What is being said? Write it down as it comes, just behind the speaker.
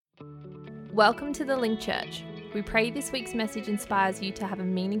Welcome to the Link Church. We pray this week's message inspires you to have a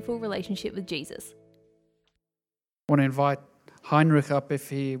meaningful relationship with Jesus. I want to invite Heinrich up if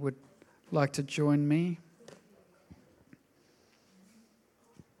he would like to join me. I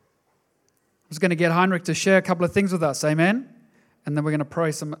was going to get Heinrich to share a couple of things with us, amen? And then we're going to pray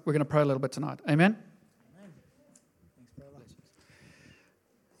a little bit tonight, amen? Amen. Thanks, brother.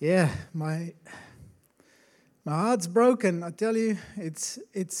 Yeah, my heart's broken. I tell you,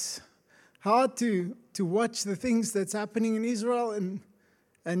 it's hard to watch the things that's happening in Israel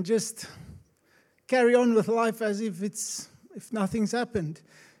and just carry on with life as if nothing's happened.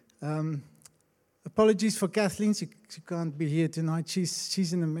 Apologies for Kathleen, she can't be here tonight.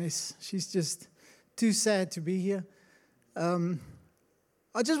 She's in a mess. She's just too sad to be here.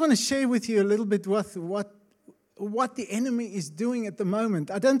 I just want to share with you a little bit what the enemy is doing at the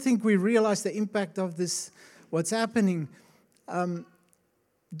moment. I don't think we realize the impact of this, what's happening.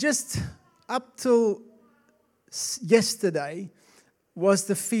 Just up till yesterday was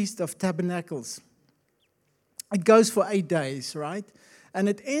the Feast of Tabernacles. It goes for 8 days, right? And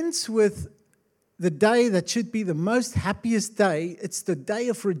it ends with the day that should be the most happiest day. It's the day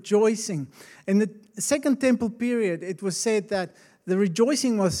of rejoicing. In the Second Temple period, it was said that the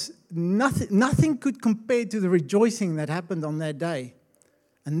rejoicing was nothing could compare to the rejoicing that happened on that day.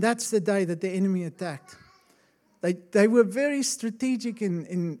 And that's the day that the enemy attacked. They were very strategic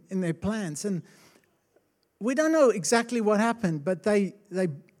in their plans. And we don't know exactly what happened, but the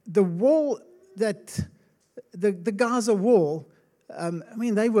wall that the Gaza wall,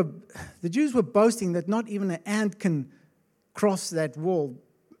 the Jews were boasting that not even an ant can cross that wall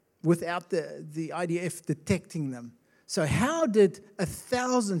without the IDF detecting them. So how did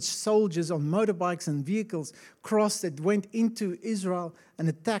 1,000 soldiers on motorbikes and vehicles cross that went into Israel and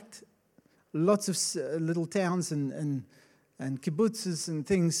attacked lots of little towns and kibbutzes and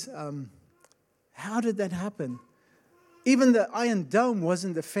things? How did that happen? Even the Iron Dome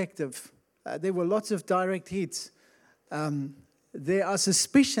wasn't effective. There were lots of direct hits. There are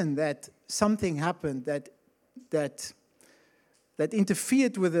suspicion that something happened that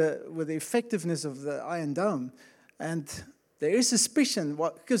interfered with the effectiveness of the Iron Dome. And there is suspicion,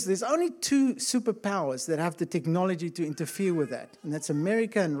 because there's only two superpowers that have the technology to interfere with that, and that's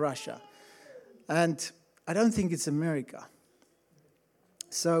America and Russia. And I don't think it's America.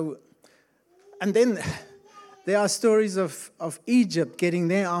 So, and then there are stories of Egypt getting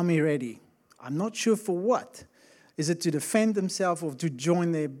their army ready. I'm not sure for what. Is it to defend themselves or to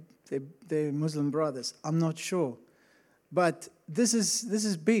join their Muslim brothers? I'm not sure. But this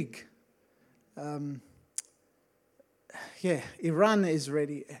is big. Iran is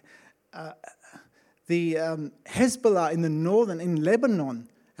ready. The Hezbollah in Lebanon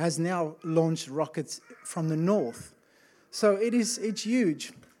has now launched rockets from the north. So it's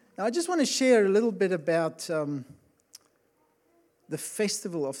huge. Now, I just want to share a little bit about the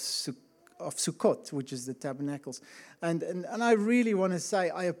festival of Sukkot, which is the Tabernacles. And I really want to say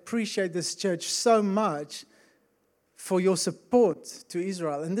I appreciate this church so much for your support to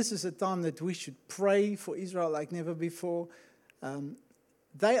Israel. And this is a time that we should pray for Israel like never before.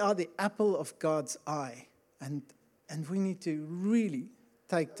 They are the apple of God's eye. And we need to really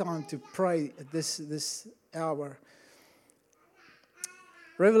take time to pray at this hour.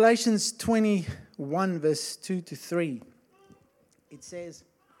 Revelations 21, verse 2 to 3. It says,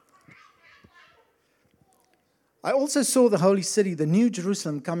 I also saw the holy city, the new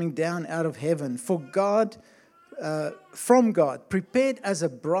Jerusalem, coming down out of heaven from God, prepared as a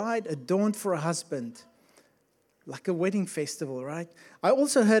bride adorned for a husband, like a wedding festival, right? I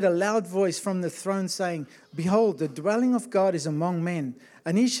also heard a loud voice from the throne saying, behold, the dwelling of God is among men,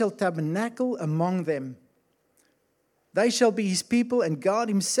 and he shall tabernacle among them. They shall be his people, and God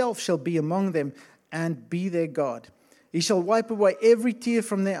himself shall be among them and be their God. He shall wipe away every tear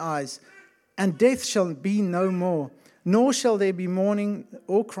from their eyes, and death shall be no more. Nor shall there be mourning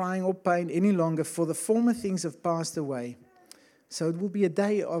or crying or pain any longer, for the former things have passed away. So it will be a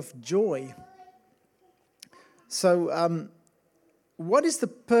day of joy. So what is the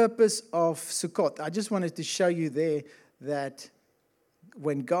purpose of Sukkot? I just wanted to show you there that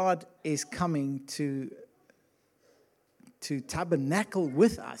when God is coming to tabernacle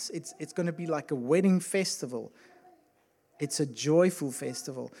with us, it's going to be like a wedding festival. It's a joyful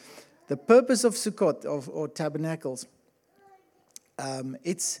festival. The purpose of Sukkot, or tabernacles,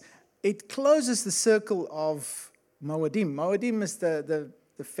 it closes the circle of Moedim. Moedim is the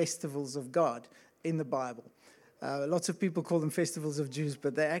festivals of God in the Bible. Lots of people call them festivals of Jews,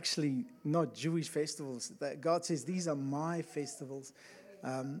 but they're actually not Jewish festivals. God says, these are my festivals.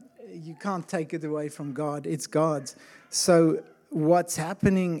 You can't take it away from God. It's God's. So what's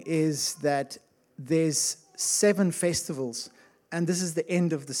happening is that there's 7 festivals, and this is the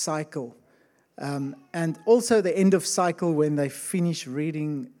end of the cycle. And also the end of cycle when they finish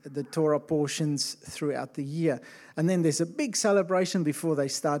reading the Torah portions throughout the year. And then there's a big celebration before they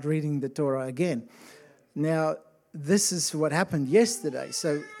start reading the Torah again. Now, this is what happened yesterday.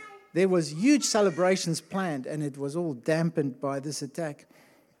 So there was huge celebrations planned, and it was all dampened by this attack.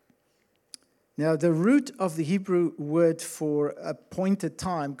 Now, the root of the Hebrew word for appointed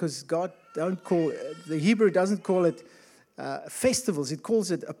time, because the Hebrew doesn't call it festivals, it calls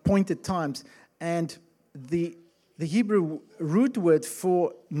it appointed times. And the Hebrew root word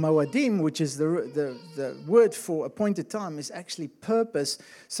for moadim, which is the word for appointed time, is actually purpose.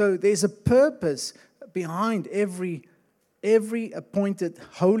 So there's a purpose behind every appointed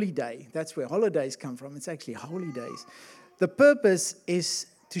holy day. That's where holidays come from. It's actually holy days. The purpose is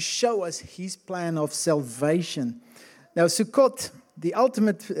to show us his plan of salvation. Now, Sukkot, the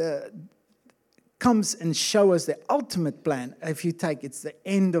ultimate, comes and shows us the ultimate plan. If you take, it's the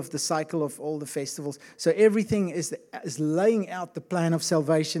end of the cycle of all the festivals. So everything is laying out the plan of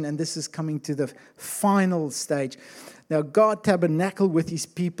salvation, and this is coming to the final stage. Now, God tabernacled with his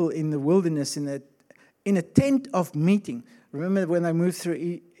people in the wilderness in a tent of meeting. Remember when they moved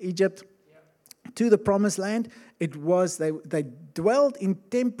through Egypt to the promised land? It was they dwelled in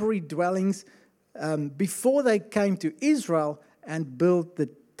temporary dwellings before they came to Israel and built the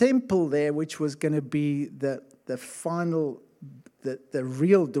temple there, which was going to be the final, the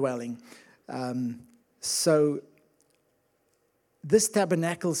real dwelling. So this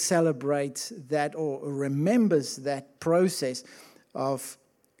tabernacle celebrates that, or remembers that process of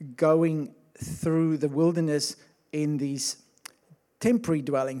going through the wilderness in these temporary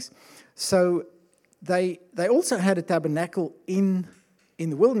dwellings. So they also had a tabernacle in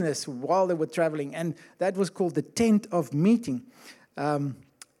the wilderness while they were traveling, and that was called the tent of meeting.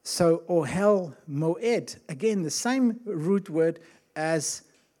 So Ohel Moed, again, the same root word as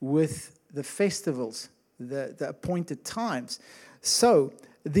with the festivals, the appointed times. So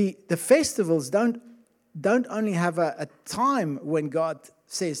the festivals don't only have a time when God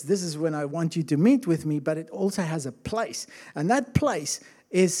says, this is when I want you to meet with me, but it also has a place. And that place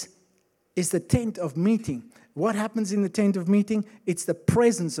is the tent of meeting. What happens in the tent of meeting? It's the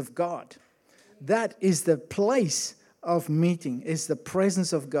presence of God. That is the place of meeting, is the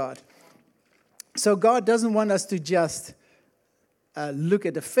presence of God. So God doesn't want us to just look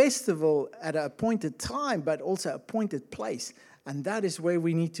at a festival at an appointed time, but also appointed place. And that is where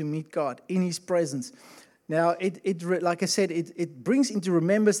we need to meet God, in his presence. Now, like I said, it brings into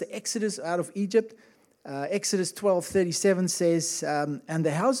remembrance the Exodus out of Egypt. Exodus 12:37 says, and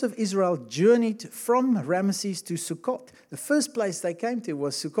the house of Israel journeyed from Ramesses to Sukkot. The first place they came to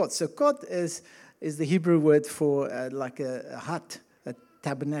was Sukkot. Sukkot is the Hebrew word for like a hut, a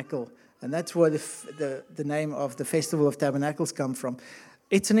tabernacle. And that's where the name of the Festival of Tabernacles come from.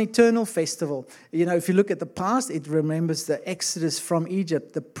 It's an eternal festival. You know, if you look at the past, it remembers the Exodus from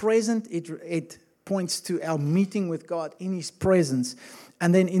Egypt. The present, it points to our meeting with God in his presence.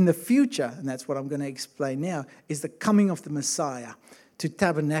 And then in the future, and that's what I'm going to explain now, is the coming of the Messiah to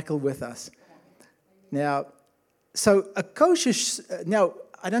tabernacle with us. Now, so a kosher... Now,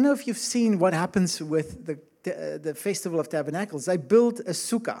 I don't know if you've seen what happens with the Festival of Tabernacles. They build a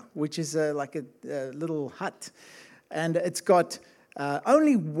sukkah, which is like a little hut. And it's got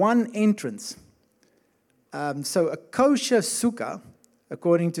only one entrance. So a kosher sukkah,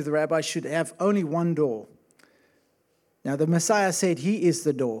 according to the rabbi, should have only one door. Now, the Messiah said he is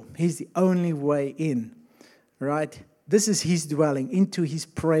the door. He's the only way in, right? This is his dwelling, into his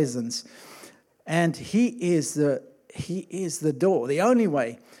presence. And he is the door, the only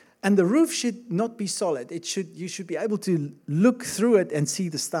way. And the roof should not be solid. You should be able to look through it and see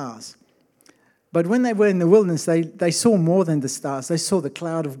the stars. But when they were in the wilderness, they saw more than the stars. They saw the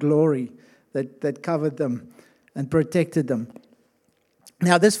cloud of glory that covered them and protected them.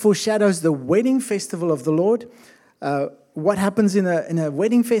 Now, this foreshadows the wedding festival of the Lord. What happens in a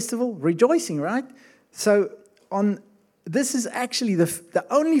wedding festival? Rejoicing, right? So this is actually the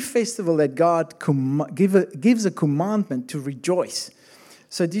only festival that God gives a commandment to rejoice.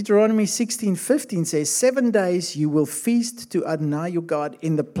 So Deuteronomy 16:15 says, 7 days you will feast to Adonai your God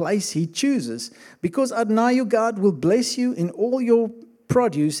in the place he chooses, because Adonai your God will bless you in all your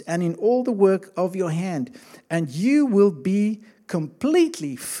produce and in all the work of your hand, and you will be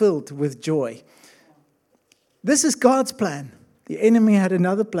completely filled with joy. This is God's plan. The enemy had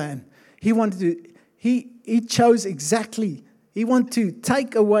another plan. He chose exactly. He wanted to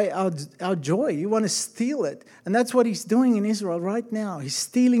take away our joy. He wanted to steal it. And that's what he's doing in Israel right now. He's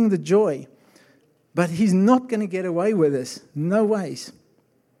stealing the joy. But he's not going to get away with this. No ways.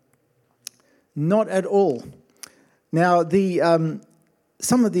 Not at all. Now,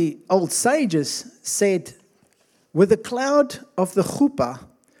 some of the old sages said, with the cloud of the chuppah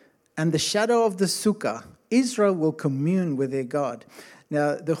and the shadow of the sukkah, Israel will commune with their God.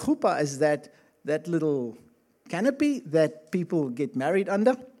 Now, the chuppah is that little canopy that people get married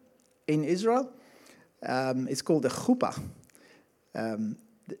under in Israel. It's called a chuppah.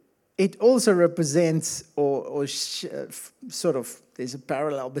 It also represents, sort of, there's a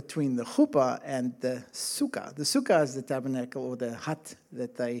parallel between the chuppah and the sukkah. The sukkah is the tabernacle or the hut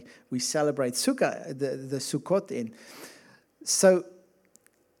that we celebrate sukkah, the Sukkot in. So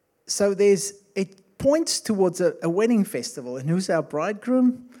it points towards a wedding festival. And who's our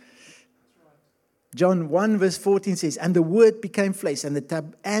bridegroom? John 1 verse 14 says, and the word became flesh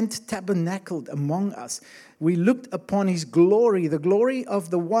and tabernacled among us. We looked upon his glory, the glory of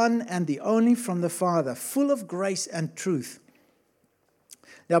the one and the only from the Father, full of grace and truth.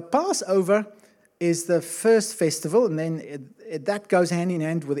 Now, Passover is the first festival, and then that goes hand in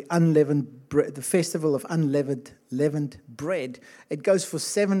hand with the unleavened bread, the festival of leavened bread. It goes for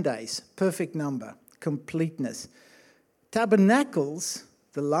 7 days, perfect number, completeness. Tabernacles,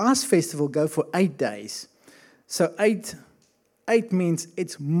 the last festival, go for 8 days. So eight means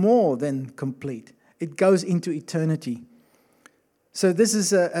it's more than complete. It goes into eternity. So this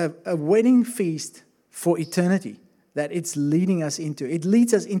is a wedding feast for eternity that it's leading us into. It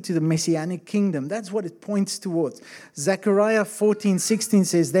leads us into the Messianic kingdom. That's what it points towards. Zechariah 14:16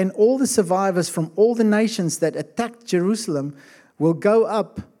 says, then all the survivors from all the nations that attacked Jerusalem will go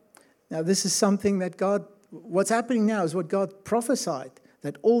up. Now this is something that what's happening now is what God prophesied,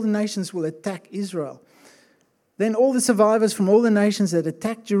 that all the nations will attack Israel. Then all the survivors from all the nations that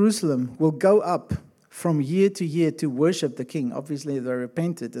attacked Jerusalem will go up from year to year to worship the king. Obviously, they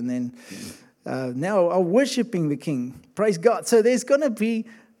repented and then now are worshiping the king. Praise God. So there's going to be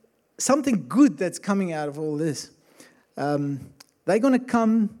something good that's coming out of all this. They're going to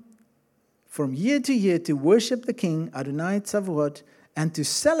come from year to year to worship the king, Adonai Tzavot, and to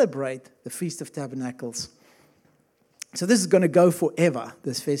celebrate the Feast of Tabernacles. So this is going to go forever,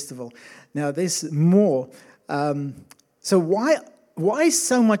 this festival. Now, there's more. So why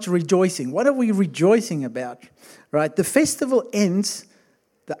so much rejoicing? What are we rejoicing about? Right? The festival ends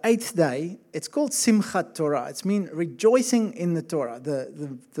the 8th day. It's called Simchat Torah. It's mean rejoicing in the Torah,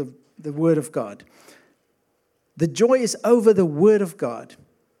 the Word of God. The joy is over the Word of God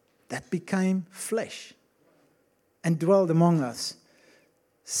that became flesh and dwelled among us.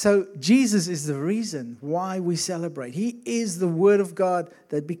 So Jesus is the reason why we celebrate. He is the Word of God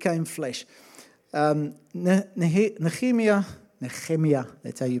that became flesh. Nehemiah,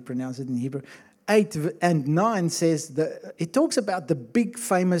 that's how you pronounce it in Hebrew, 8 and 9 says, it talks about the big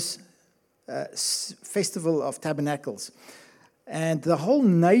famous festival of tabernacles. And the whole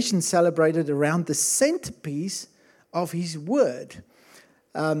nation celebrated around the centerpiece of his word.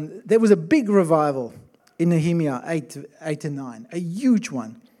 There was a big revival in Nehemiah 8 and 9, a huge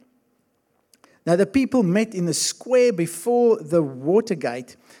one. Now the people met in the square before the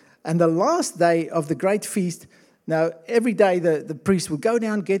Watergate, and the last day of the great feast. Now, every day the priest would go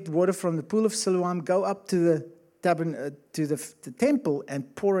down, get water from the pool of Siloam, go up to the temple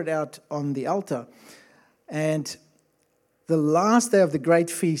and pour it out on the altar. And the last day of the great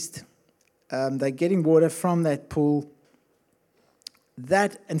feast, they're getting water from that pool.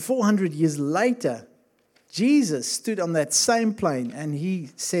 And 400 years later, Jesus stood on that same plain and he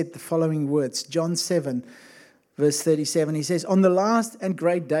said the following words, John 7, verse 37. He says, on the last and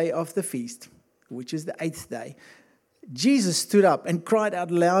great day of the feast, which is the 8th day, Jesus stood up and cried out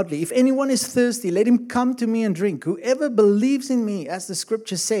loudly, if anyone is thirsty, let him come to me and drink. Whoever believes in me, as the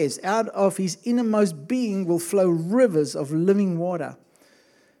scripture says, out of his innermost being will flow rivers of living water.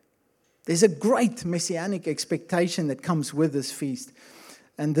 There's a great messianic expectation that comes with this feast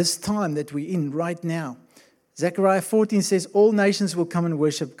and this time that we're in right now. Zechariah 14 says, all nations will come and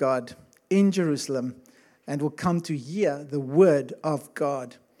worship God in Jerusalem and will come to hear the word of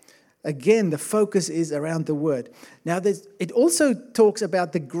God. Again, the focus is around the word. Now, it also talks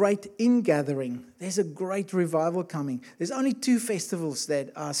about the great ingathering. There's a great revival coming. There's only 2 festivals that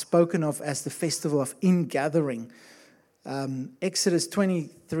are spoken of as the festival of ingathering. Exodus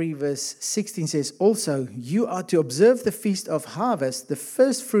 23 verse 16 says, also, you are to observe the feast of harvest, the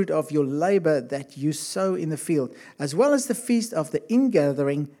first fruit of your labor that you sow in the field, as well as the feast of the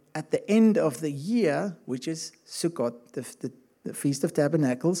ingathering at the end of the year, which is Sukkot, the Feast of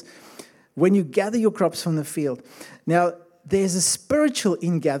Tabernacles, when you gather your crops from the field. Now, there's a spiritual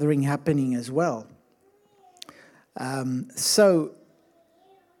ingathering happening as well. So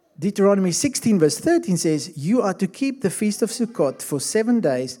Deuteronomy 16 verse 13 says, "You are to keep the feast of Sukkot for 7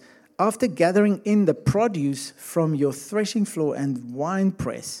 days after gathering in the produce from your threshing floor and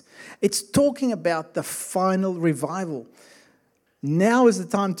winepress." It's talking about the final revival. Now is the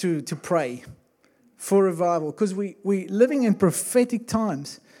time to pray for revival, because we're living in prophetic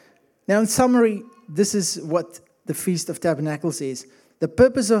times. Now, in summary, this is what the Feast of Tabernacles is. The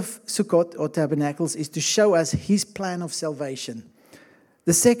purpose of Sukkot or Tabernacles is to show us His plan of salvation.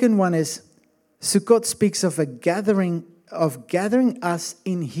 The second one is Sukkot speaks of gathering us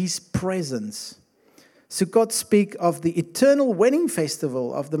in His presence. Sukkot speaks of the eternal wedding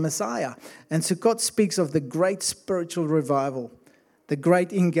festival of the Messiah, and Sukkot speaks of the great spiritual revival, the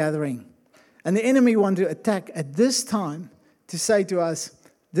great ingathering. And the enemy want to attack at this time to say to us,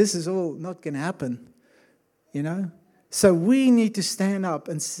 this is all not going to happen, So we need to stand up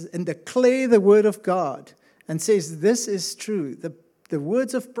and declare the word of God and says this is true. The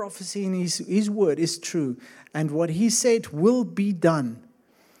words of prophecy in His word is true. And what He said will be done.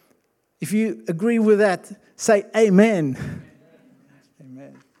 If you agree with that, say amen.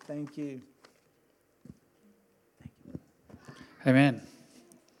 Amen. Thank you. Amen.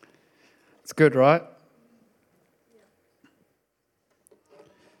 It's good, right?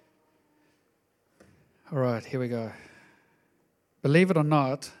 All right, here we go. Believe it or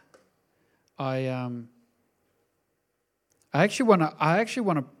not, I actually want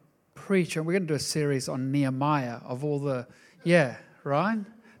to preach, and we're going to do a series on Nehemiah of all the, right?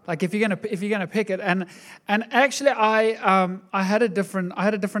 Like if you're gonna pick it, and actually I had a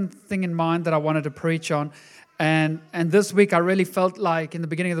different thing in mind that I wanted to preach on, and this week I really felt like, in the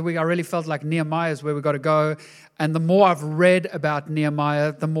beginning of the week, I really felt like Nehemiah is where we got to go, and the more I've read about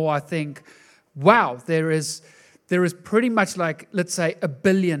Nehemiah, the more I think, wow, there is pretty much like, let's say, 1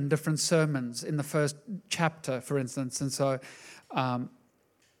 billion different sermons in the first chapter, for instance, and so I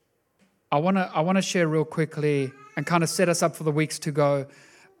want to share real quickly and kind of set us up for the weeks to go.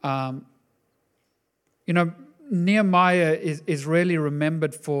 Nehemiah is really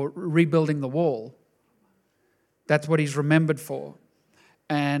remembered for rebuilding the wall. That's what he's remembered for.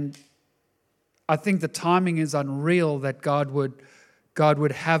 And I think the timing is unreal that God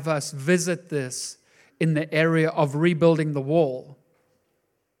would have us visit this in the area of rebuilding the wall.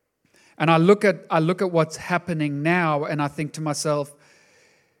 And I look at what's happening now, and I think to myself,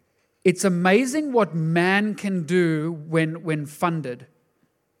 it's amazing what man can do when funded.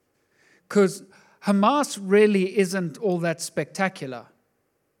 Because Hamas really isn't all that spectacular.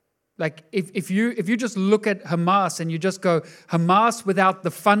 Like if you just look at Hamas and you just go, Hamas without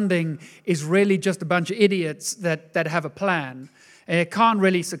the funding is really just a bunch of idiots that have a plan. And it can't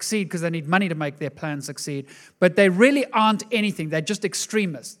really succeed because they need money to make their plan succeed. But they really aren't anything. They're just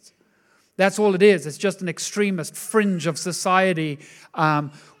extremists. That's all it is. It's just an extremist fringe of society,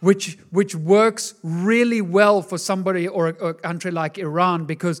 which works really well for somebody or a country like Iran,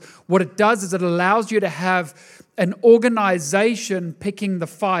 because what it does is it allows you to have an organization picking the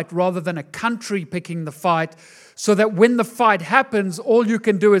fight rather than a country picking the fight, so that when the fight happens, all you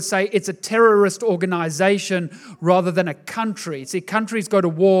can do is say it's a terrorist organization rather than a country. See, countries go to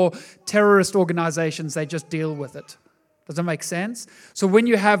war, terrorist organizations, they just deal with it. Does that make sense? So when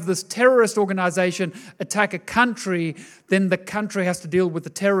you have this terrorist organization attack a country, then the country has to deal with the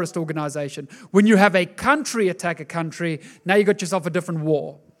terrorist organization. When you have a country attack a country, now you got yourself a different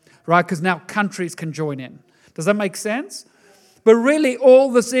war, right? Because now countries can join in. Does that make sense? But really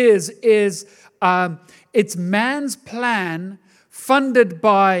all this is it's man's plan funded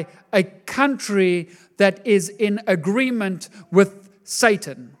by a country that is in agreement with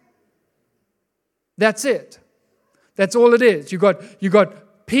Satan. That's it. That's all it is. You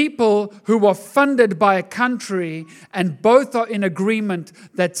got people who are funded by a country, and both are in agreement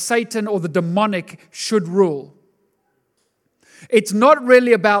that Satan or the demonic should rule. It's not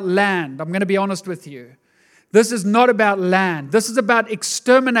really about land. I'm going to be honest with you. This is not about land. This is about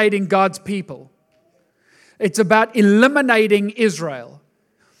exterminating God's people. It's about eliminating Israel.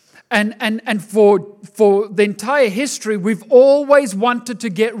 And for the entire history, we've always wanted to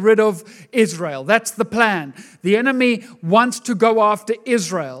get rid of Israel. That's the plan. The enemy wants to go after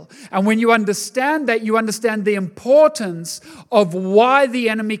Israel. And when you understand that, you understand the importance of why the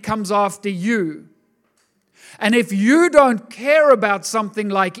enemy comes after you. And if you don't care about something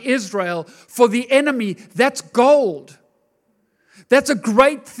like Israel, for the enemy, that's gold. That's a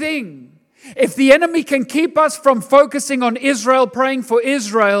great thing. If the enemy can keep us from focusing on Israel, praying for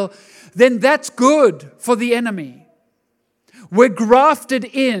Israel, then that's good for the enemy. We're grafted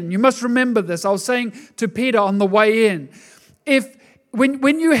in. You must remember this. I was saying to Peter on the way in, if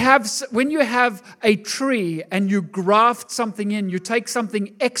when you have a tree and you graft something in, you take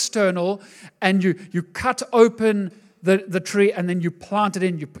something external and you cut open the tree and then you plant it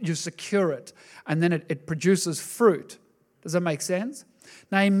in, you secure it, and then it produces fruit. Does that make sense?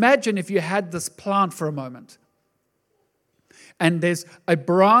 Now imagine if you had this plant for a moment and there's a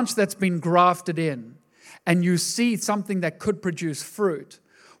branch that's been grafted in and you see something that could produce fruit.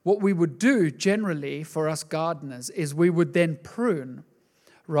 What we would do generally for us gardeners is we would then prune,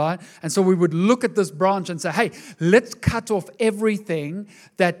 right? And so we would look at this branch and say, hey, let's cut off everything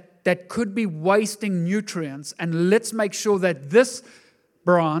that could be wasting nutrients, and let's make sure that this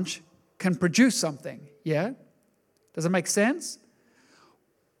branch can produce something, yeah? Does it make sense?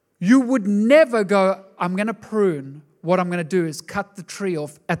 You would never go, I'm going to prune. What I'm going to do is cut the tree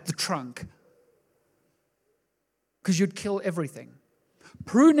off at the trunk, because you'd kill everything.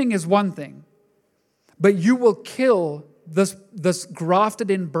 Pruning is one thing, but you will kill this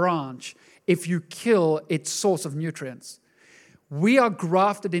grafted in branch if you kill its source of nutrients. We are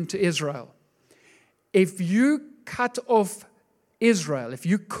grafted into Israel. If you cut off Israel, if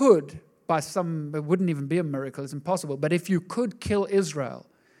you could, it wouldn't even be a miracle, it's impossible, but if you could kill Israel,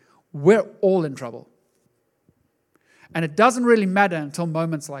 we're all in trouble. And it doesn't really matter until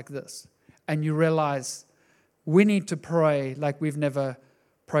moments like this, and you realize we need to pray like we've never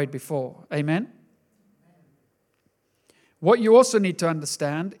prayed before. Amen? What you also need to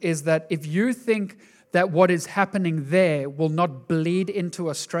understand is that if you think that what is happening there will not bleed into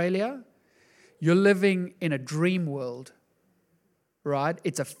Australia, you're living in a dream world, right?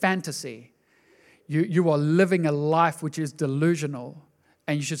 It's a fantasy. You are living a life which is delusional,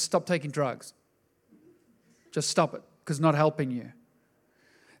 and you should stop taking drugs. Just stop it, because it's not helping you.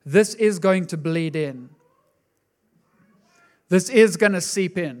 This is going to bleed in. This is going to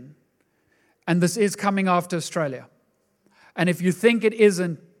seep in, and this is coming after Australia. And if you think it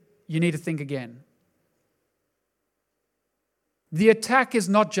isn't, you need to think again. The attack is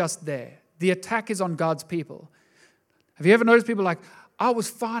not just there. The attack is on God's people. Have you ever noticed people like, I was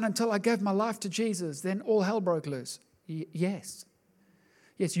fine until I gave my life to Jesus, then all hell broke loose? Yes.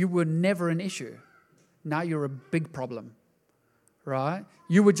 Yes, you were never an issue. Now you're a big problem, right?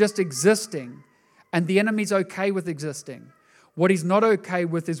 You were just existing, and the enemy's okay with existing. What he's not okay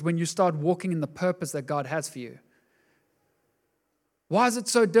with is when you start walking in the purpose that God has for you. Why is it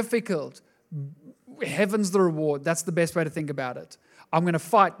so difficult? Heaven's the reward. That's the best way to think about it. I'm going to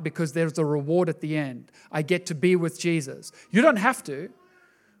fight because there's a reward at the end. I get to be with Jesus. You don't have to.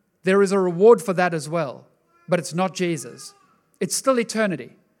 There is a reward for that as well. But it's not Jesus. It's still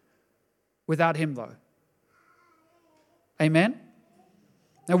eternity. Without him, though. Amen?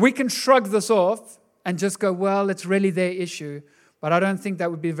 Now, we can shrug this off and just go, well, it's really their issue. But I don't think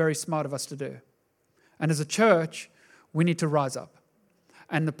that would be very smart of us to do. And as a church, we need to rise up.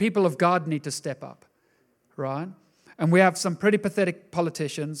 And the people of God need to step up, right? And we have some pretty pathetic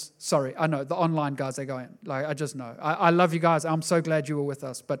politicians. Sorry, I know, the online guys, they're going, like, I just know. I love you guys. I'm so glad you were with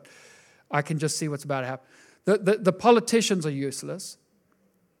us, but I can just see what's about to happen. The politicians are useless.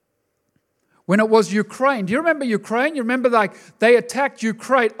 When it was Ukraine, do you remember Ukraine? You remember like they attacked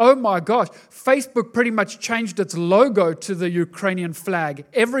Ukraine. Oh my gosh. Facebook pretty much changed its logo to the Ukrainian flag.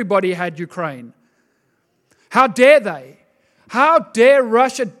 Everybody had Ukraine. How dare they? How dare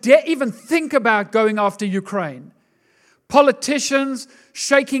Russia dare even think about going after Ukraine? Politicians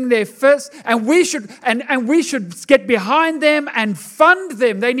shaking their fists, and we should get behind them and fund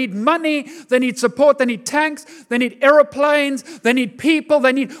them. They need money, they need support, they need tanks, they need aeroplanes, they need people,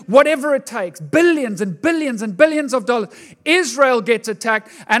 they need whatever it takes. Billions and billions and billions of dollars. Israel gets attacked,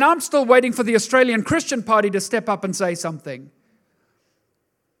 and I'm still waiting for the Australian Christian Party to step up and say something.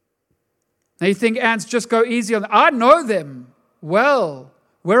 Now you think, ants, just go easy on them. I know them well.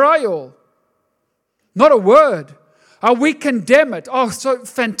 Where are you all? Not a word. Oh, we condemn it. Oh, so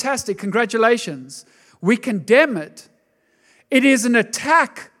fantastic. Congratulations. We condemn it. It is an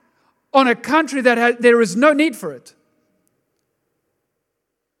attack on a country that there is no need for it.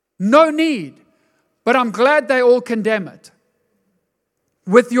 No need. But I'm glad they all condemn it.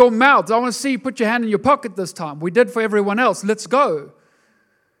 With your mouths. I want to see you put your hand in your pocket this time. We did for everyone else. Let's go.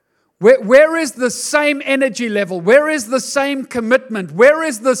 Where is the same energy level? Where is the same commitment? Where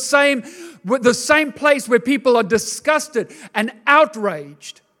is the same place where people are disgusted and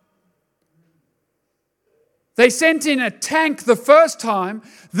outraged? They sent in a tank the first time.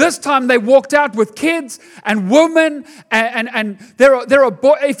 This time they walked out with kids and women and there are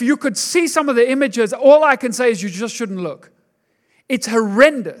boys. If you could see some of the images, all I can say is you just shouldn't look. It's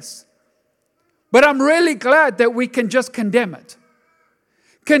horrendous. But I'm really glad that we can just condemn it.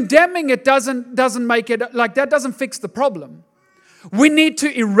 Condemning it doesn't make it, like that doesn't fix the problem. We need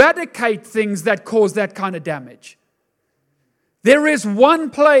to eradicate things that cause that kind of damage. There is one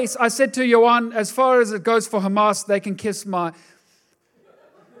place, I said to Johan, as far as it goes for Hamas, they can kiss my...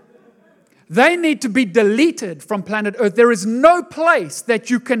 They need to be deleted from planet Earth. There is no place that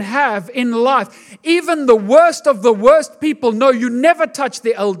you can have in life. Even the worst of the worst people know you never touch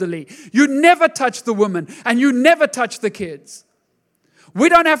the elderly, you never touch the women, and you never touch the kids. We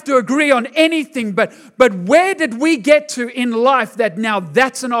don't have to agree on anything, but where did we get to in life that now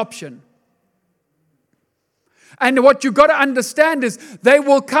that's an option? And what you've got to understand is they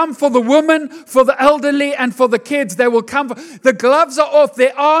will come for the women, for the elderly, and for the kids. They will come. The gloves are off.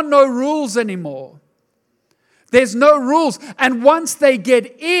 There are no rules anymore. There's no rules. And once they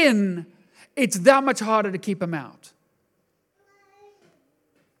get in, it's that much harder to keep them out.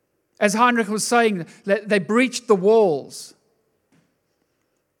 As Heinrich was saying, they breached the walls.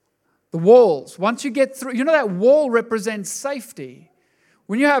 The walls. Once you get through, that wall represents safety.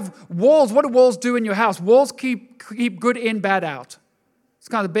 When you have walls, what do walls do in your house? Walls keep good in, bad out. It's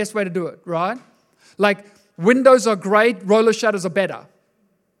kind of the best way to do it, right? Like windows are great, roller shutters are better.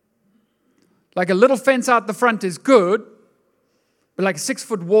 Like a little fence out the front is good, but like a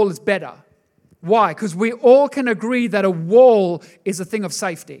 6-foot wall is better. Why? Because we all can agree that a wall is a thing of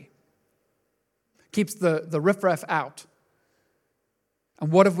safety. Keeps the riffraff out. And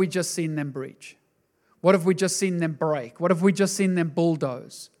what have we just seen them breach? What have we just seen them break? What have we just seen them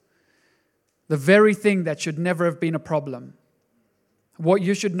bulldoze? The very thing that should never have been a problem. What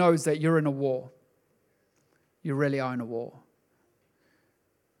you should know is that you're in a war. You really are in a war.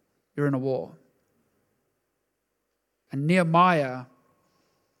 You're in a war. And Nehemiah,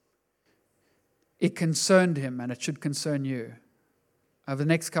 it concerned him, and it should concern you. Over the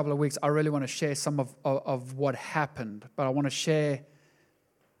next couple of weeks, I really want to share some of what happened, but I want to share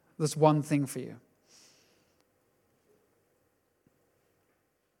this one thing for you.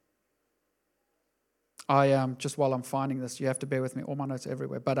 Just while I'm finding this, you have to bear with me. All my notes are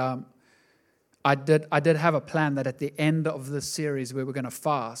everywhere. But I did have a plan that at the end of this series we were going to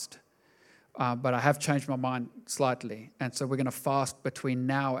fast. But I have changed my mind slightly. And so we're going to fast between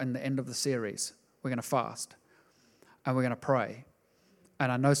now and the end of the series. We're going to fast. And we're going to pray. And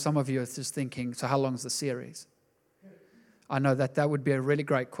I know some of you are just thinking, so how long is the series? I know that would be a really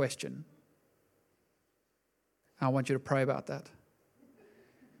great question. I want you to pray about that.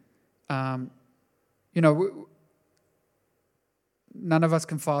 None of us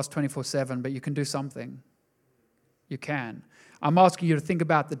can fast 24/7, but you can do something. You can. I'm asking you to think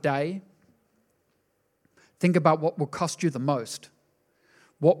about the day. Think about what will cost you the most.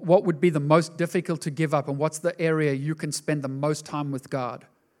 What would be the most difficult to give up, and what's the area you can spend the most time with God?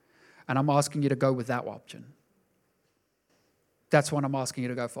 And I'm asking you to go with that option. That's what I'm asking you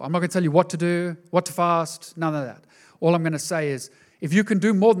to go for. I'm not going to tell you what to do, what to fast, none of that. All I'm going to say is, if you can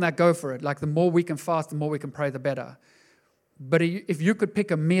do more than that, go for it. Like the more we can fast, the more we can pray, the better. But if you could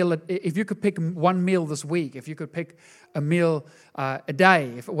pick a meal, if you could pick one meal this week, if you could pick a meal a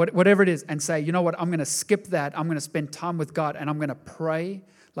day, whatever it is, and say, you know what, I'm going to skip that. I'm going to spend time with God, and I'm going to pray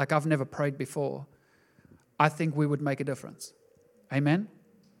like I've never prayed before. I think we would make a difference. Amen?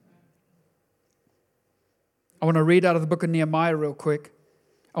 I want to read out of the book of Nehemiah real quick.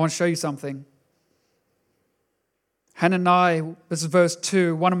 I want to show you something. Hananiah, this is verse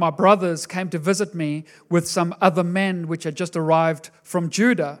 2, one of my brothers came to visit me with some other men which had just arrived from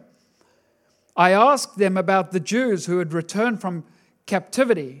Judah. I asked them about the Jews who had returned from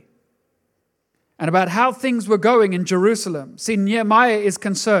captivity and about how things were going in Jerusalem. See, Nehemiah is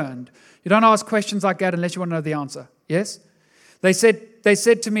concerned. You don't ask questions like that unless you want to know the answer. Yes? They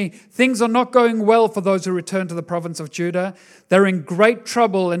said to me, things are not going well for those who return to the province of Judah. They're in great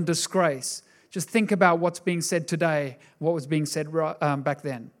trouble and disgrace. Just think about what's being said today, what was being said back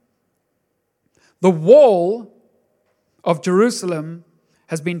then. The wall of Jerusalem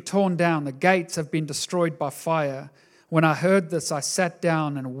has been torn down. The gates have been destroyed by fire. When I heard this, I sat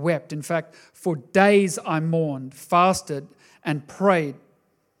down and wept. In fact, for days I mourned, fasted, and prayed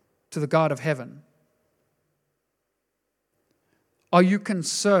to the God of heaven. Are you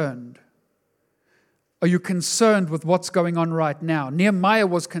concerned? Are you concerned with what's going on right now? Nehemiah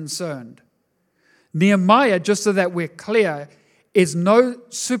was concerned. Nehemiah, just so that we're clear, is no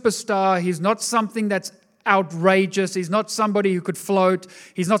superstar. He's not something that's outrageous. He's not somebody who could float.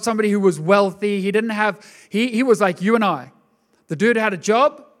 He's not somebody who was wealthy. He was like you and I. The dude had a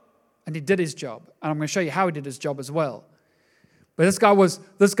job, and he did his job. And I'm going to show you how he did his job as well. But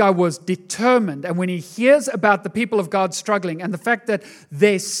this guy was determined. And when he hears about the people of God struggling and the fact that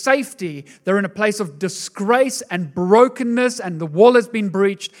their safety, they're in a place of disgrace and brokenness and the wall has been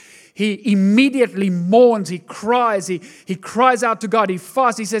breached, he immediately mourns, he cries, he cries out to God, he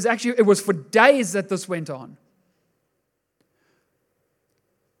fasts. He says, actually, it was for days that this went on.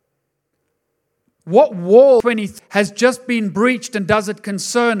 What wall has just been breached, and does it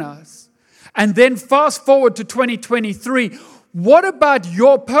concern us? And then fast forward to 2023. What about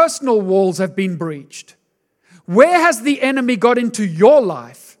your personal walls have been breached? Where has the enemy got into your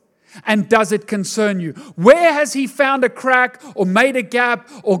life? And does it concern you? Where has he found a crack or made a gap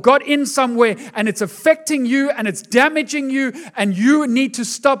or got in somewhere and it's affecting you and it's damaging you, and you need to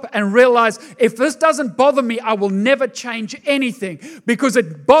stop and realize, if this doesn't bother me, I will never change anything, because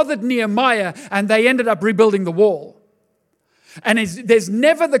it bothered Nehemiah and they ended up rebuilding the wall. And there's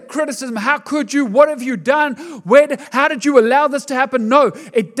never the criticism, how could you? What have you done? How did you allow this to happen? No,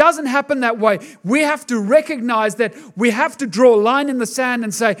 it doesn't happen that way. We have to recognize that we have to draw a line in the sand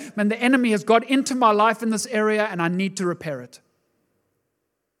and say, man, the enemy has got into my life in this area and I need to repair it.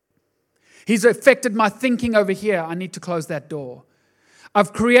 He's affected my thinking over here. I need to close that door.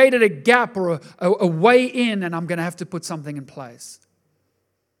 I've created a gap or a way in, and I'm going to have to put something in place.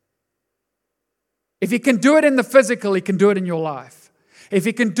 If he can do it in the physical, he can do it in your life. If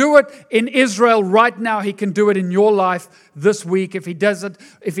he can do it in Israel right now, he can do it in your life this week. If he does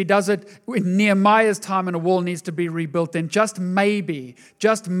it in Nehemiah's time and a wall needs to be rebuilt, then just maybe,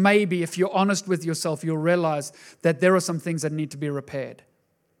 if you're honest with yourself, you'll realize that there are some things that need to be repaired.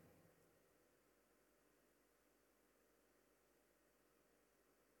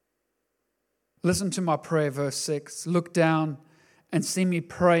 Listen to my prayer, verse 6. Look down and see me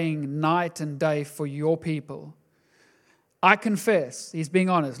praying night and day for your people. I confess, he's being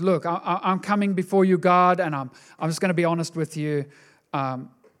honest. Look, I'm coming before you, God, and I'm just going to be honest with you.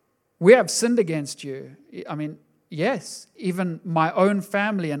 We have sinned against you. I mean, yes, even my own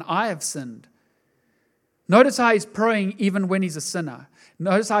family and I have sinned. Notice how he's praying even when he's a sinner.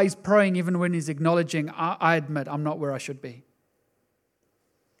 Notice how he's praying even when he's acknowledging, I admit I'm not where I should be.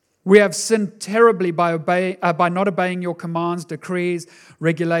 We have sinned terribly by not obeying your commands, decrees,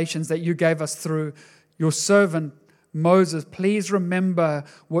 regulations that you gave us through your servant Moses. Please remember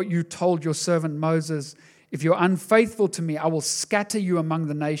what you told your servant Moses. If you're unfaithful to me, I will scatter you among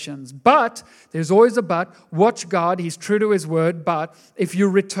the nations. But, there's always a but, watch God, he's true to his word, but if you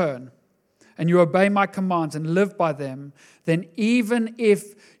return and you obey my commands and live by them, then even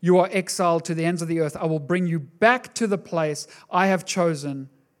if you are exiled to the ends of the earth, I will bring you back to the place I have chosen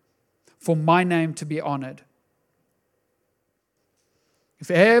for my name to be honored. If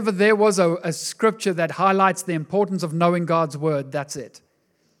ever there was a scripture that highlights the importance of knowing God's word, that's it.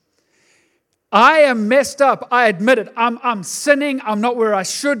 I am messed up. I admit it. I'm sinning. I'm not where I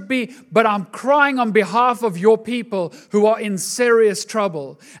should be, but I'm crying on behalf of your people who are in serious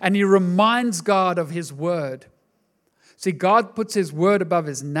trouble. And he reminds God of his word. See, God puts his word above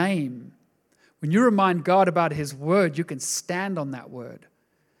his name. When you remind God about his word, you can stand on that word.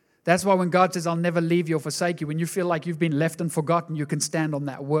 That's why when God says, I'll never leave you or forsake you, when you feel like you've been left and forgotten, you can stand on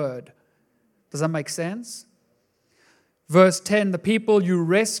that word. Does that make sense? Verse 10, the people you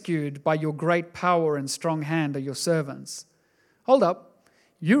rescued by your great power and strong hand are your servants. Hold up.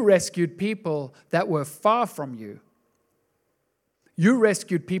 You rescued people that were far from you. You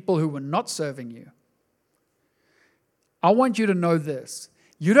rescued people who were not serving you. I want you to know this.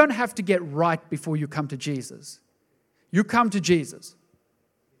 You don't have to get right before you come to Jesus. You come to Jesus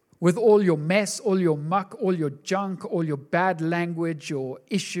with all your mess, all your muck, all your junk, all your bad language, your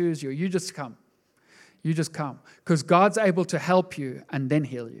issues, you just come. You just come. Because God's able to help you and then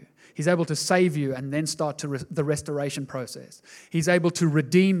heal you. He's able to save you and then start the restoration process. He's able to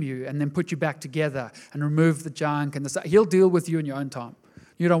redeem you and then put you back together and remove the junk. He'll deal with you in your own time.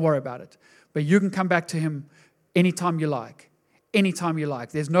 You don't worry about it. But you can come back to him anytime you like. Anytime you like.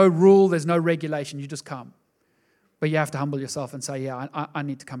 There's no rule, there's no regulation. You just come. But you have to humble yourself and say, yeah, I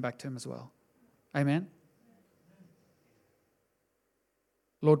need to come back to him as well. Amen?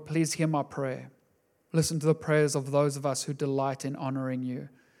 Lord, please hear my prayer. Listen to the prayers of those of us who delight in honoring you.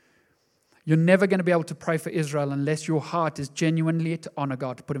 You're never going to be able to pray for Israel unless your heart is genuinely to honor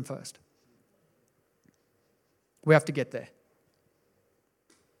God, to put him first. We have to get there.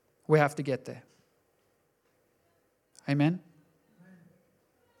 We have to get there. Amen?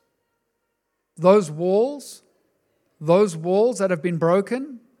 Those walls that have been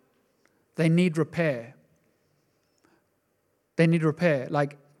broken, they need repair. They need repair.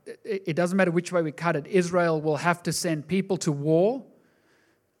 Like, it doesn't matter which way we cut it. Israel will have to send people to war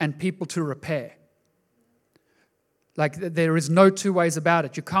and people to repair. Like there is no two ways about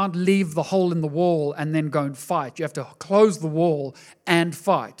it. You can't leave the hole in the wall and then go and fight. You have to close the wall and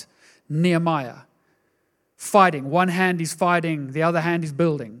fight. Nehemiah, fighting. One hand he's fighting, the other hand he's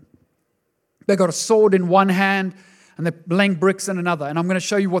building. They got a sword in one hand and they're laying bricks in another. And I'm going to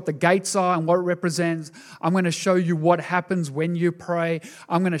show you what the gates are and what it represents. I'm going to show you what happens when you pray.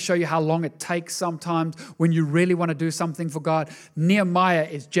 I'm going to show you how long it takes sometimes when you really want to do something for God. Nehemiah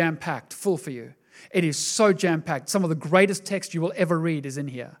is jam-packed, full for you. It is so jam-packed. Some of the greatest text you will ever read is in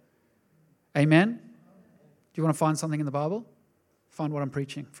here. Amen? Do you want to find something in the Bible? Find what I'm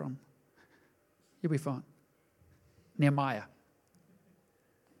preaching from. You'll be fine. Nehemiah.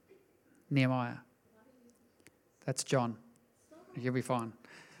 Nehemiah. That's John. You'll be fine.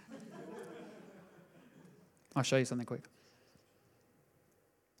 I'll show you something quick.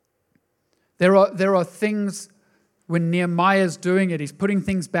 There are things when Nehemiah's doing it, he's putting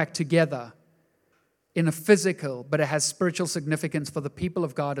things back together in a physical, but it has spiritual significance for the people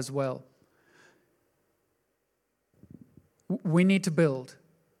of God as well. We need to build,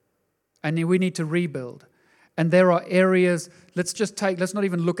 and we need to rebuild. And there are areas, let's not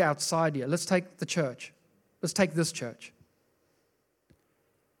even look outside here. Let's take the church. Let's take this church.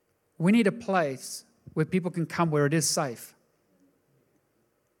 We need a place where people can come where it is safe.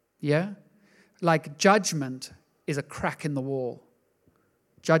 Yeah? Like judgment is a crack in the wall.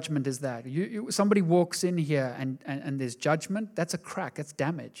 Judgment is that. Somebody walks in here and there's judgment, that's a crack, that's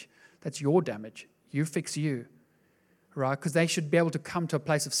damage. That's your damage. You fix you. Right? Because they should be able to come to a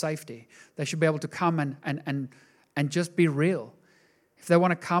place of safety. They should be able to come and just be real. If they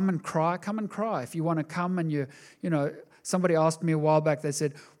want to come and cry, come and cry. If you want to come and somebody asked me a while back, they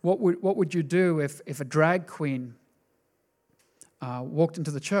said, what would you do if a drag queen walked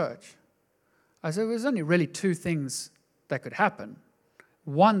into the church? I said, there's only really two things that could happen.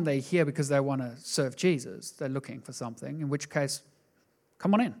 One, they're here because they want to serve Jesus. They're looking for something, in which case,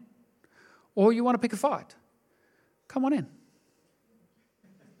 come on in. Or you want to pick a fight. Come on in.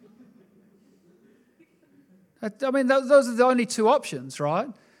 I mean, those are the only two options, right?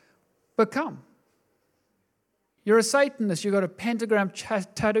 But come. You're a Satanist. You've got a pentagram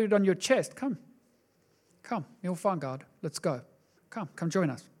tattooed on your chest. Come. Come. You'll find God. Let's go. Come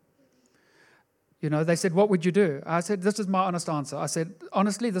join us. They said, what would you do? I said, this is my honest answer. I said,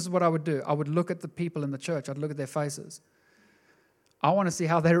 honestly, this is what I would do. I would look at the people in the church. I'd look at their faces. I want to see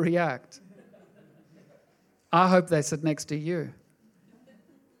how they react. I hope they sit next to you.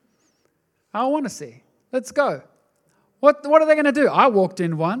 I want to see. Let's go. What are they going to do? I walked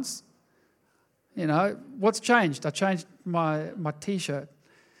in once. What's changed? I changed my T-shirt.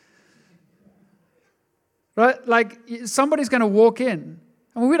 Right? Like, somebody's going to walk in.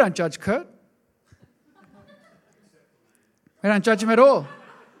 I mean, we don't judge Kurt. We don't judge him at all.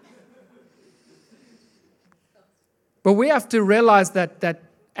 But we have to realize that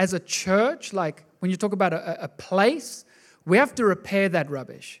as a church, like when you talk about a place, we have to repair that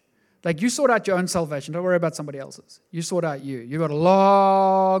rubbish. Like you sort out your own salvation. Don't worry about somebody else's. You sort out you. You've got a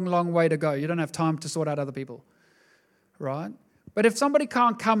long, long way to go. You don't have time to sort out other people. Right? But if somebody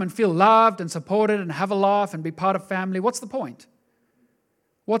can't come and feel loved and supported and have a laugh and be part of family, what's the point?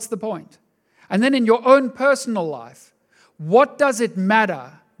 What's the point? And then in your own personal life, what does it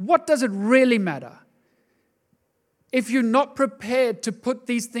matter? What does it really matter? If you're not prepared to put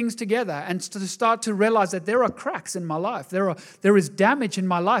these things together and to start to realize that there are cracks in my life, there is damage in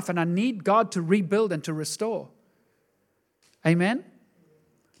my life, and I need God to rebuild and to restore. Amen?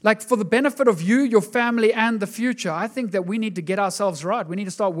 Like for the benefit of you, your family, and the future, I think that we need to get ourselves right. We need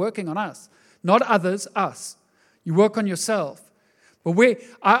to start working on us. Not others, us. You work on yourself. But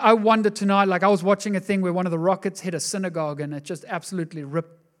I wonder tonight, like I was watching a thing where one of the rockets hit a synagogue and it just absolutely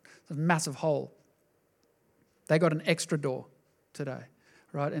ripped a massive hole. They got an extra door today,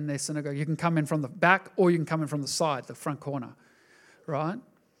 right, in their synagogue. You can come in from the back or you can come in from the side, the front corner, right?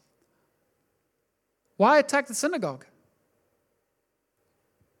 Why attack the synagogue?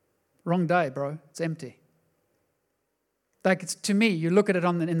 Wrong day, bro. It's empty. Like to me, you look at it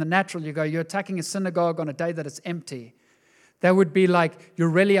in the natural, you go, you're attacking a synagogue on a day that it's empty. That would be like you're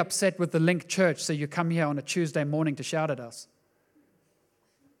really upset with the Link Church, so you come here on a Tuesday morning to shout at us.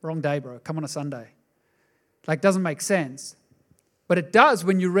 Wrong day, bro. Come on a Sunday. Like, doesn't make sense. But it does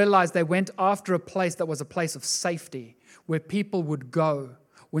when you realize they went after a place that was a place of safety, where people would go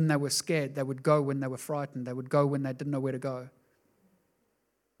when they were scared. They would go when they were frightened. They would go when they didn't know where to go.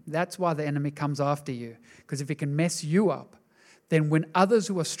 That's why the enemy comes after you. Because if he can mess you up, then when others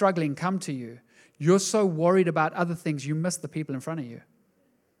who are struggling come to you, you're so worried about other things, you miss the people in front of you.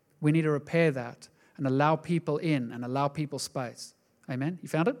 We need to repair that and allow people in and allow people space. Amen? You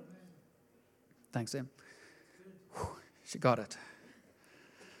found it? Thanks, Em. Whew. She got it.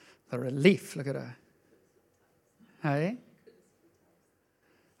 The relief. Look at her. Hey?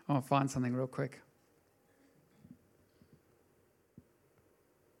 I'll find something real quick.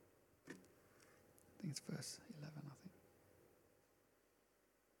 I think it's verse 11, I think.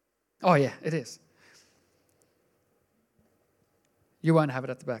 Oh, yeah, it is. You won't have it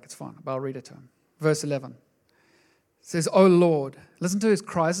at the back. It's fine. But I'll read it to him. Verse 11. It says, "O Lord," listen to his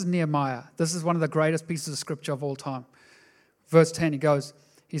cry. This is Nehemiah. This is one of the greatest pieces of scripture of all time. Verse 10,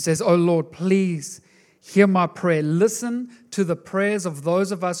 he says, "O Lord, please hear my prayer. Listen to the prayers of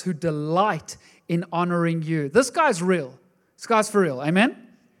those of us who delight in honoring you." This guy's real. This guy's for real. Amen?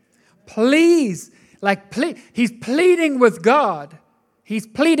 Please, he's pleading with God. He's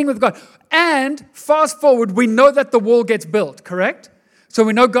pleading with God. And fast forward, we know that the wall gets built, correct? So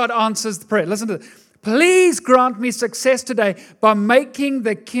we know God answers the prayer. Listen to this. "Please grant me success today by making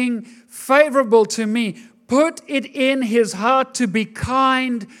the king favorable to me. Put it in his heart to be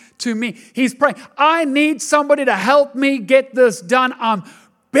kind to me." He's praying, I need somebody to help me get this done. I'm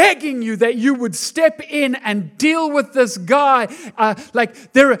begging you that you would step in and deal with this guy.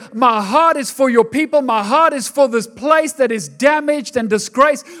 My heart is for your people. My heart is for this place that is damaged and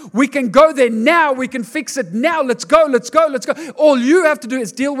disgraced. We can go there now. We can fix it now. Let's go. All you have to do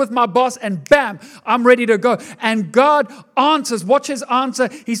is deal with my boss and bam, I'm ready to go. And God answers. Watch his answer.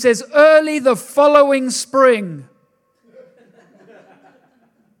 He says, "Early the following spring."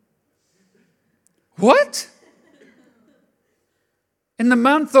 What? "In the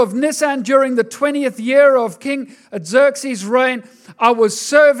month of Nisan, during the 20th year of King Xerxes' reign, I was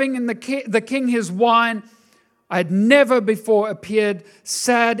serving in the king his wine. I had never before appeared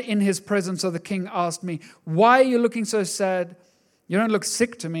sad in his presence." So the king asked me, "Why are you looking so sad? You don't look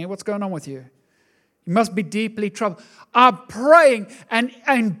sick to me. What's going on with you? You must be deeply troubled." I'm praying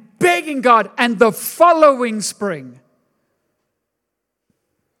and begging God, and the following spring.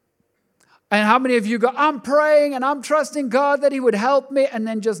 And how many of you go, I'm praying and I'm trusting God that he would help me, and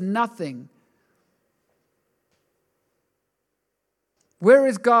then just nothing? Where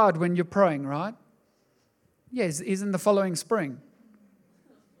is God when you're praying, right? Yeah, he's in the following spring.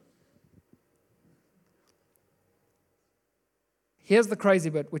 Here's the crazy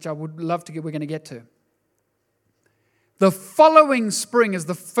bit, which I would love to we're going to get to. The following spring is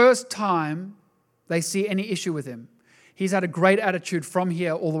the first time they see any issue with him. He's had a great attitude from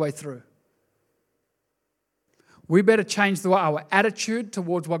here all the way through. We better change our attitude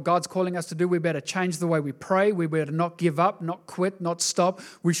towards what God's calling us to do. We better change the way we pray. We better not give up, not quit, not stop.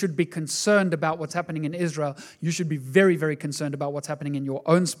 We should be concerned about what's happening in Israel. You should be very, very concerned about what's happening in your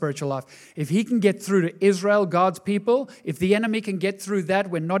own spiritual life. If he can get through to Israel, God's people, if the enemy can get through that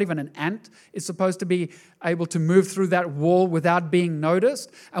when not even an ant is supposed to be able to move through that wall without being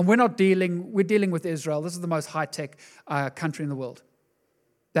noticed, and we're dealing with Israel. This is the most high-tech country in the world.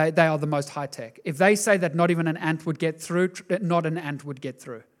 They are the most high-tech. If they say that not even an ant would get through, not an ant would get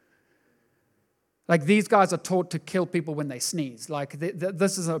through. Like, these guys are taught to kill people when they sneeze. Like,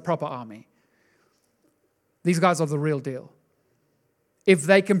 this is a proper army. These guys are the real deal. If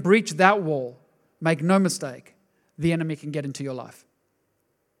they can breach that wall, make no mistake, the enemy can get into your life.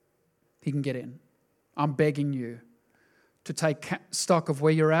 He can get in. I'm begging you to take stock of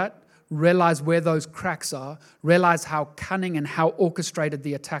where you're at. Realize where those cracks are. Realize how cunning and how orchestrated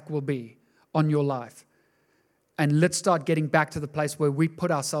the attack will be on your life. And let's start getting back to the place where we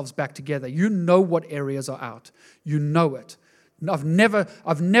put ourselves back together. You know what areas are out. You know it. I've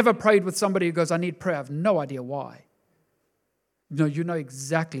never prayed with somebody who goes, I need prayer. I have no idea why. No, you know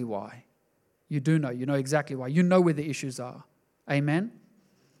exactly why. You do know. You know exactly why. You know where the issues are. Amen?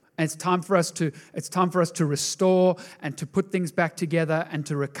 And it's time for us to restore and to put things back together and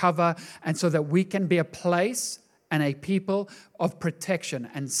to recover, and so that we can be a place and a people of protection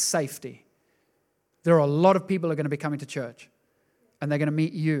and safety. There are a lot of people who are going to be coming to church, and they're going to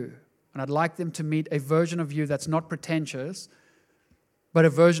meet you. And I'd like them to meet a version of you that's not pretentious, but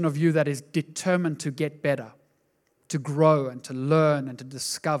a version of you that is determined to get better, to grow and to learn and to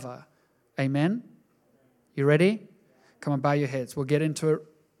discover. Amen? You ready? Come on, bow your heads. We'll get into it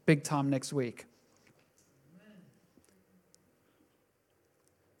big time next week.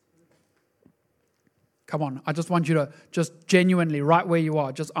 Come on, I just want you to just genuinely, right where you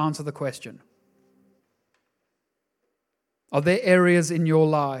are, just answer the question. Are there areas in your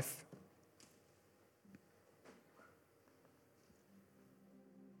life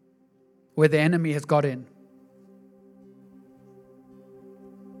where the enemy has got in?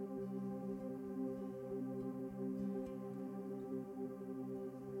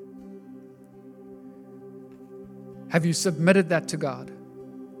 Have you submitted that to God?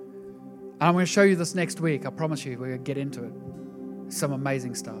 And I'm going to show you this next week. I promise you, we're going to get into it. Some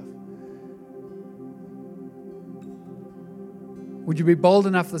amazing stuff. Would you be bold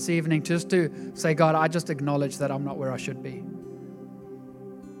enough this evening just to say, God, I just acknowledge that I'm not where I should be.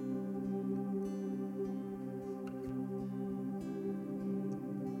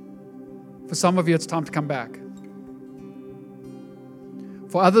 For some of you, it's time to come back.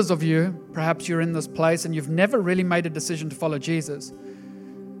 For others of you, perhaps you're in this place and you've never really made a decision to follow Jesus.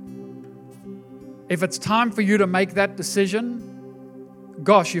 If it's time for you to make that decision,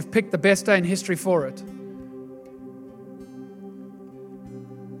 gosh, you've picked the best day in history for it.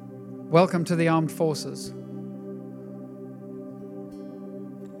 Welcome to the armed forces.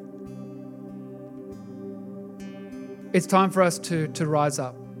 It's time for us to rise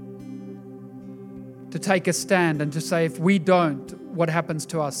up, to take a stand and to say, if we don't, what happens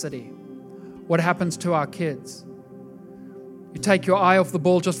to our city? What happens to our kids? You take your eye off the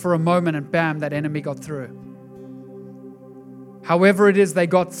ball just for a moment and bam, that enemy got through. However it is they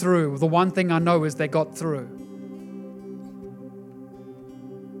got through, the one thing I know is they got through.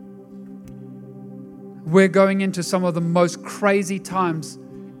 We're going into some of the most crazy times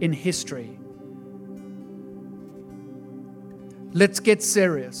in history. Let's get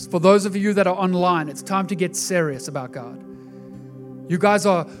serious. For those of you that are online, it's time to get serious about God. You guys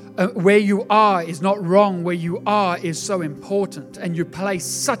are, where you are is not wrong. Where you are is so important. And you play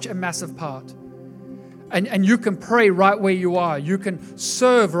such a massive part. And you can pray right where you are. You can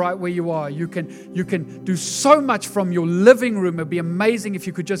serve right where you are. You can do so much from your living room. It'd be amazing if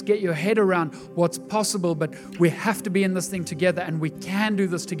you could just get your head around what's possible. But we have to be in this thing together, and we can do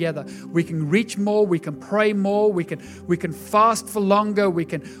this together. We can reach more. We can pray more. We can fast for longer. We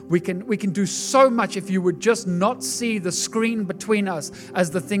can do so much if you would just not see the screen between us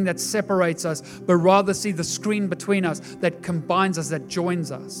as the thing that separates us, but rather see the screen between us that combines us, that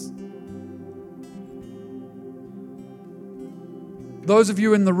joins us. Those of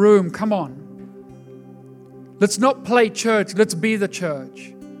you in the room, come on. Let's not play church. Let's be the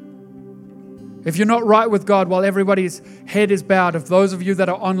church. If you're not right with God while everybody's head is bowed, if those of you that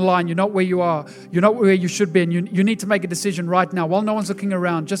are online, you're not where you are, you're not where you should be, and you need to make a decision right now. While no one's looking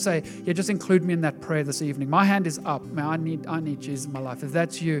around, just say, yeah, just include me in that prayer this evening. My hand is up. Man, I need Jesus in my life. If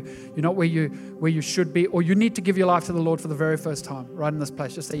that's you, you're not where you should be, or you need to give your life to the Lord for the very first time, right in this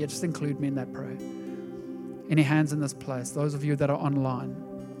place, just say, yeah, just include me in that prayer. Any hands in this place? Those of you that are online.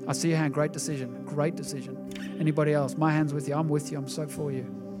 I see your hand. Great decision. Great decision. Anybody else? My hand's with you. I'm with you. I'm so for you.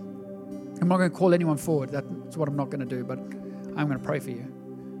 I'm not going to call anyone forward. That's what I'm not going to do, but I'm going to pray for you.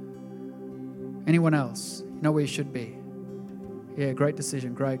 Anyone else? You know where you should be. Yeah, great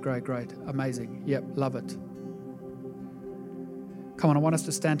decision. Great. Amazing. Yep, love it. Come on, I want us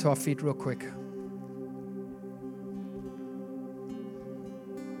to stand to our feet real quick.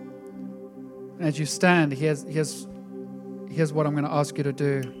 As you stand, here's what I'm going to ask you to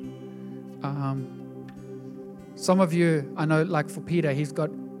do. Some of you, I know, like for Peter, he's got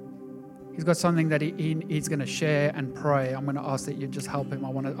something that he's going to share and pray. I'm going to ask that you just help him. I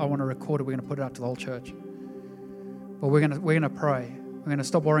want to record it. We're going to put it out to the whole church. But we're going to pray. We're going to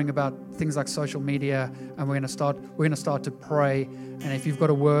stop worrying about things like social media, and we're going to start to pray. And if you've got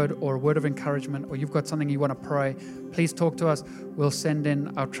a word or a word of encouragement, or you've got something you want to pray, please talk to us. We'll send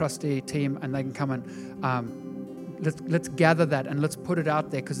in our trustee team, and they can come and let's gather that and let's put it out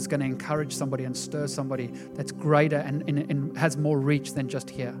there, because it's going to encourage somebody and stir somebody that's greater and has more reach than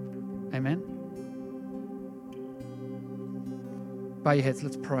just here. Amen. Bow your heads.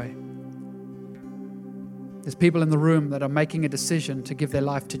 Let's pray. There's people in the room that are making a decision to give their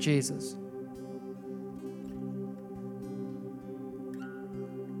life to Jesus.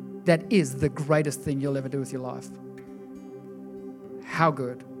 That is the greatest thing you'll ever do with your life. How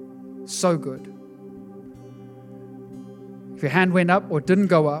good. So good. If your hand went up or didn't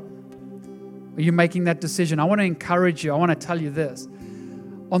go up, are you making that decision? I want to encourage you. I want to tell you this.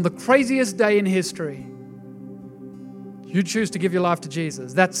 On the craziest day in history, you choose to give your life to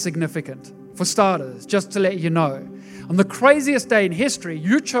Jesus. That's significant. For starters, just to let you know. On the craziest day in history,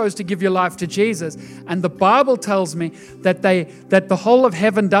 you chose to give your life to Jesus, and the Bible tells me that the whole of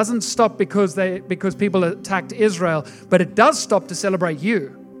heaven doesn't stop because people attacked Israel, but it does stop to celebrate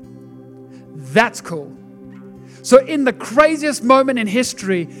you. That's cool. So in the craziest moment in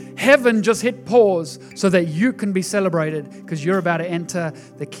history, heaven just hit pause so that you can be celebrated, because you're about to enter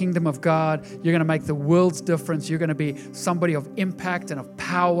the kingdom of God. You're going to make the world's difference. You're going to be somebody of impact and of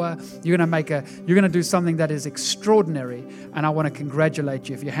power. You're going to do something that is extraordinary. And I want to congratulate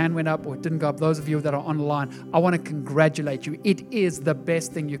you. If your hand went up or it didn't go up, those of you that are online, I want to congratulate you. It is the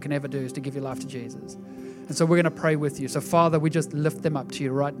best thing you can ever do, is to give your life to Jesus. And so we're going to pray with you. So Father, we just lift them up to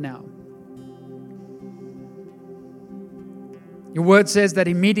you right now. Your word says that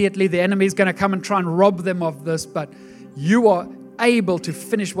immediately the enemy is going to come and try and rob them of this, but you are able to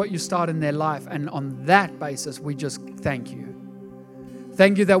finish what you start in their life. And on that basis, we just thank you.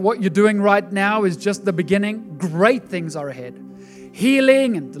 Thank you that what you're doing right now is just the beginning. Great things are ahead.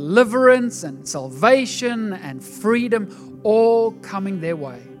 Healing and deliverance and salvation and freedom all coming their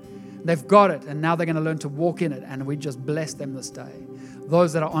way. They've got it, and now they're going to learn to walk in it, and we just bless them this day.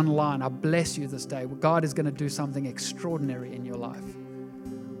 Those that are online, I bless you this day. God is going to do something extraordinary in your life.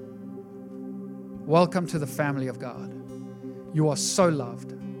 Welcome to the family of God. You are so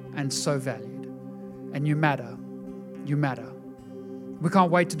loved and so valued, and you matter. You matter. We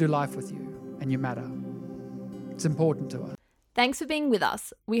can't wait to do life with you, and you matter. It's important to us. Thanks for being with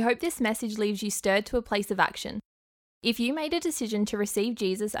us. We hope this message leaves you stirred to a place of action. If you made a decision to receive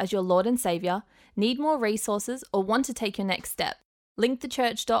Jesus as your Lord and Saviour, need more resources, or want to take your next step,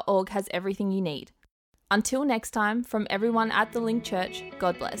 linkthechurch.org has everything you need. Until next time, from everyone at the Link Church,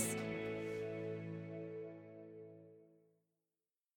 God bless.